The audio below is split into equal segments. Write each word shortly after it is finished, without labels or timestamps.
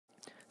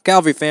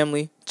Calvary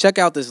family, check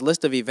out this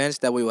list of events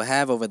that we will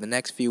have over the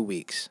next few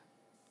weeks.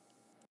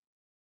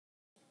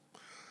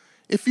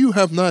 If you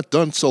have not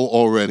done so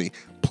already,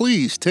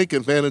 please take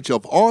advantage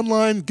of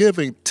online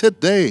giving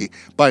today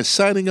by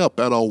signing up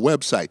at our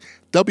website,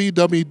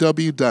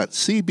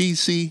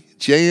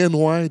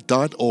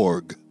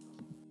 www.cbcjny.org.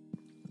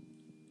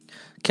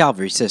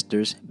 Calvary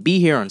sisters, be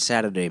here on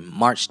Saturday,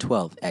 March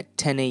 12th at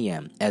 10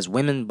 a.m. as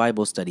Women's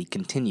Bible Study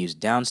continues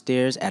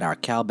downstairs at our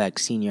Calbeck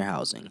Senior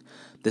Housing.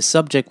 The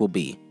subject will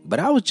be, "But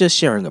I was just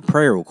sharing a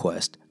prayer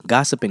request,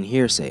 gossip and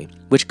hearsay,"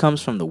 which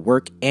comes from the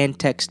work and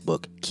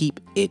textbook, Keep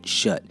It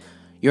Shut.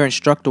 Your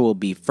instructor will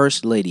be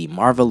First Lady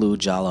Marvalu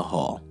Jala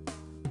Hall.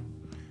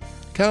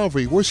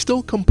 Calvary, we're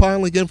still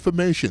compiling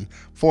information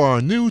for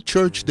our new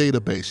church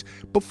database.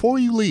 Before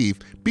you leave,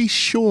 be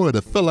sure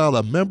to fill out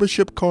a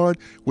membership card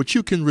which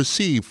you can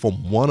receive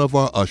from one of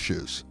our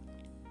ushers.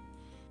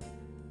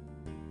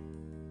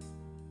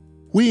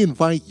 We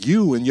invite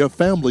you and your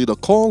family to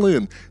call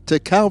in to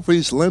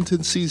Calvary's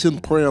Lenten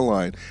Season Prayer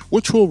Line,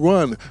 which will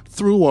run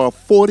through our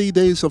 40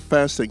 days of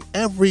fasting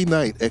every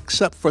night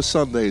except for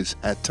Sundays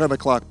at 10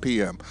 o'clock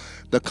p.m.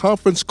 The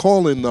conference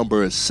call-in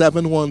number is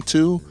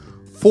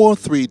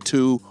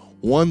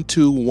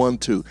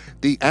 712-432-1212.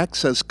 The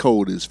access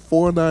code is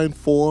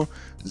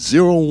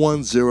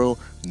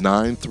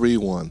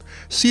 494-010-931.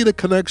 See the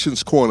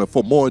Connections Corner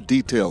for more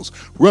details.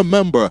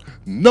 Remember,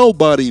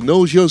 nobody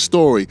knows your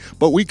story,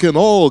 but we can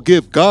all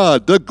give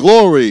God the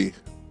glory.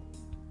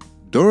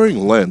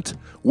 During Lent,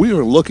 we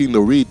are looking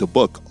to read the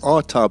book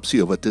Autopsy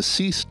of a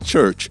Deceased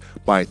Church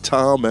by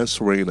Tom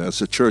S. Rayner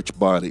as a church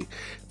body.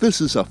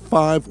 This is a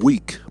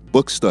 5-week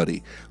book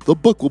study. The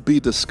book will be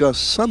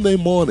discussed Sunday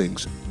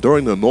mornings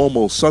during the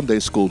normal Sunday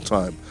school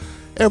time.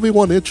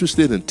 Everyone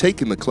interested in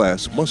taking the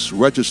class must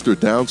register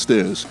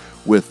downstairs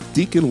with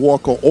Deacon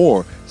Walker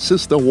or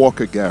Sister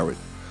Walker Garrett.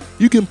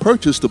 You can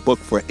purchase the book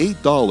for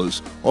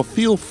 $8 or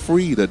feel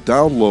free to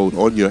download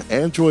on your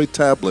Android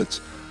tablets,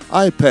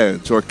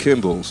 iPads, or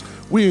Kindles.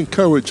 We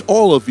encourage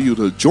all of you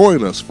to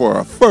join us for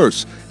our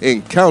first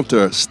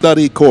Encounter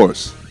Study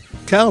course.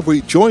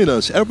 Calvary, join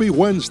us every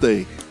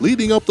Wednesday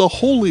leading up to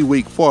Holy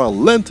Week for our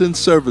Lenten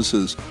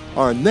services.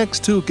 Our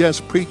next 2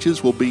 guest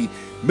preachers will be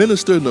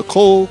Minister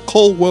Nicole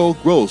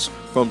Colwell-Gross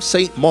from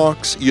St.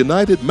 Mark's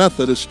United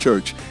Methodist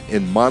Church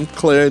in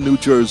Montclair, New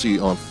Jersey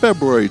on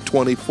February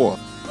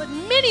 24th. But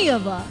many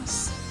of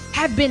us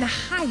have been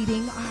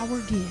hiding our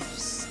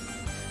gifts,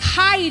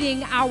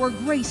 hiding our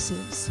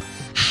graces,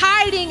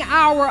 hiding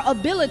our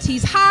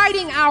abilities,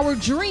 hiding our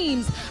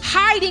dreams,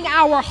 hiding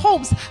our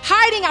hopes,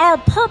 hiding our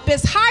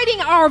purpose,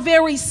 hiding our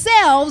very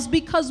selves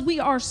because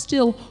we are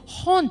still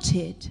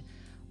haunted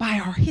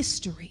by our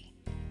history.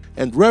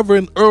 And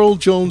Reverend Earl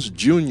Jones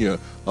Jr.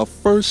 of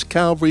First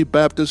Calvary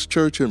Baptist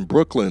Church in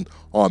Brooklyn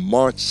on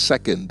March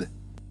 2nd.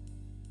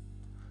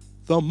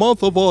 The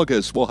month of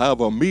August will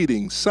have a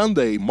meeting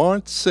Sunday,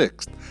 March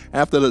 6th,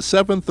 after the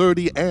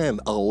 7:30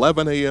 and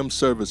 11 a.m.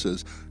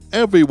 services.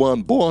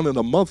 Everyone born in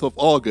the month of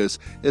August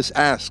is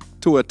asked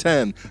to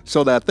attend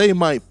so that they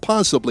might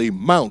possibly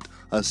mount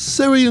a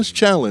serious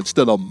challenge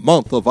to the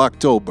month of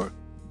October.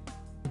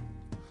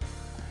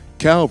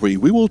 Calvary,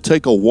 we will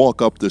take a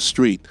walk up the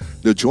street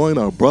to join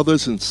our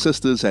brothers and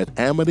sisters at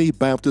Amity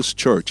Baptist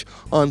Church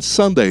on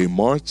Sunday,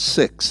 March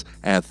 6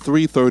 at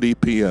 3:30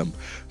 p.m.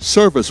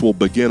 Service will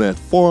begin at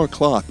 4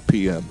 o'clock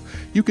p.m.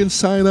 You can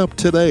sign up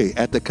today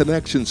at the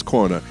Connections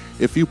Corner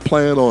if you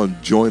plan on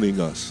joining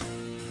us.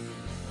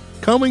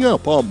 Coming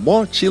up on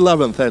March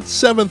 11th at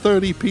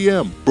 7:30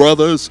 p.m.,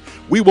 brothers,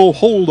 we will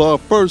hold our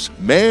first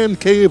Man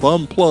Cave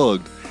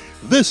Unplugged.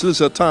 This is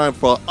a time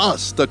for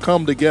us to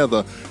come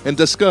together and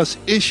discuss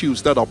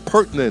issues that are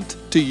pertinent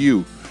to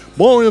you.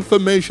 More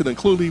information,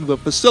 including the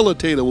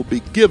facilitator, will be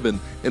given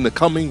in the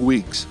coming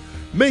weeks.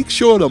 Make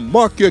sure to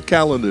mark your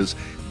calendars.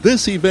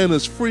 This event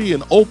is free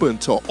and open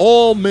to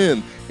all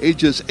men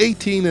ages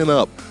 18 and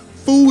up.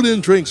 Food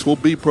and drinks will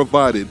be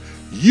provided.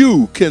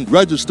 You can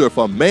register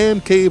for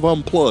Man Cave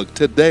Unplugged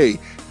today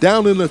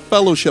down in the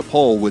fellowship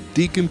hall with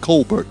Deacon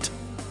Colbert.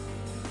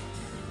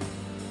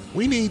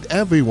 We need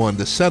everyone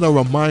to set a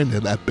reminder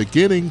that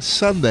beginning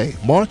Sunday,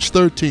 March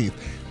 13th,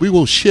 we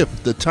will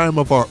shift the time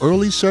of our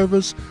early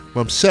service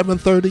from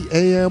 7:30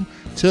 a.m.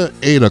 to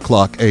 8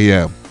 o'clock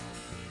a.m.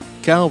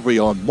 Calvary,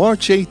 on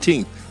March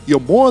 18th, you're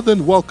more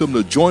than welcome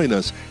to join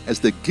us as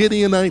the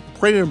Gideonite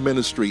Prayer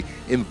Ministry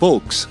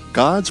invokes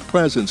God's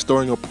presence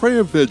during a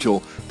prayer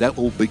vigil that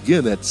will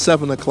begin at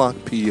 7 o'clock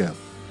p.m.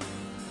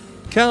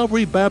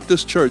 Calvary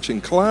Baptist Church,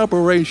 in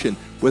collaboration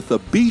with the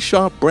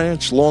Bishop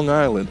Branch, Long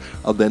Island,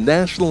 of the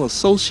National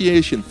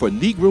Association for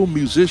Negro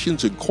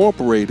Musicians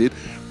Incorporated,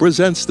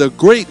 presents the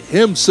Great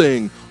Hymn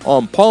Sing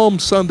on Palm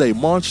Sunday,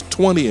 March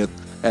 20th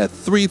at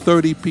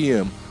 3:30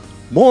 p.m.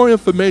 More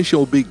information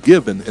will be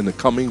given in the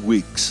coming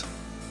weeks.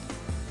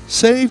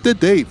 Save the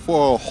date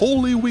for our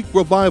Holy Week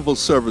revival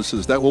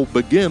services that will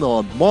begin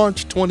on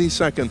March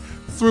 22nd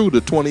through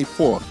the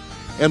 24th,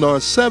 and our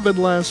 7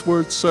 Last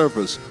Words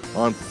service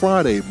on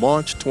Friday,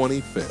 March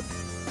 25th.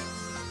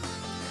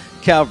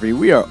 Calvary,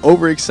 we are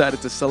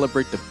overexcited to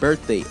celebrate the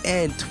birthday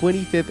and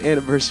 25th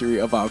anniversary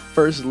of our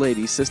First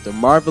Lady, Sister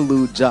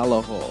Marvalou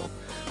Jala Hall.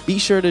 Be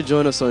sure to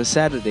join us on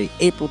Saturday,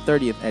 April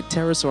 30th at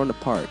Terrace on the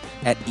Park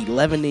at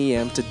 11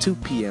 a.m. to 2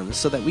 p.m.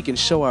 so that we can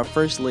show our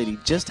First Lady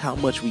just how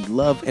much we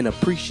love and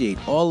appreciate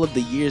all of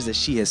the years that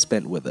she has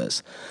spent with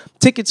us.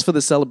 Tickets for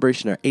the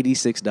celebration are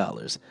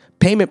 $86.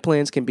 Payment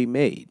plans can be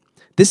made.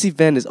 This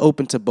event is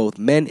open to both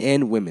men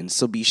and women,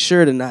 so be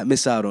sure to not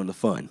miss out on the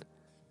fun.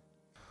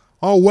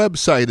 Our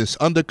website is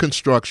under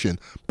construction,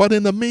 but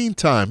in the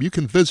meantime, you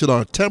can visit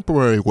our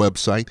temporary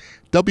website,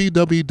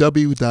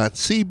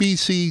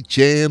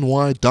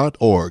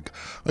 www.cbcjny.org,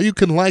 or you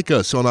can like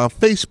us on our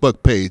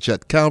Facebook page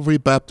at Calvary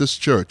Baptist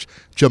Church,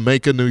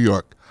 Jamaica, New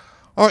York,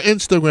 our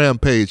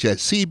Instagram page at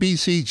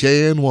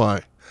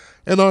CBCJNY,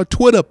 and our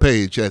Twitter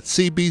page at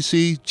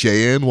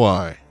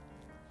CBCJNY.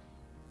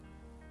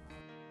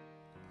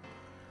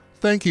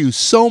 Thank you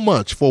so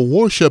much for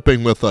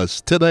worshiping with us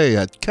today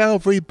at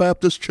Calvary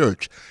Baptist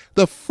Church,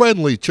 the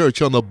friendly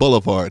church on the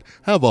boulevard.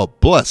 Have a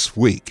blessed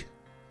week.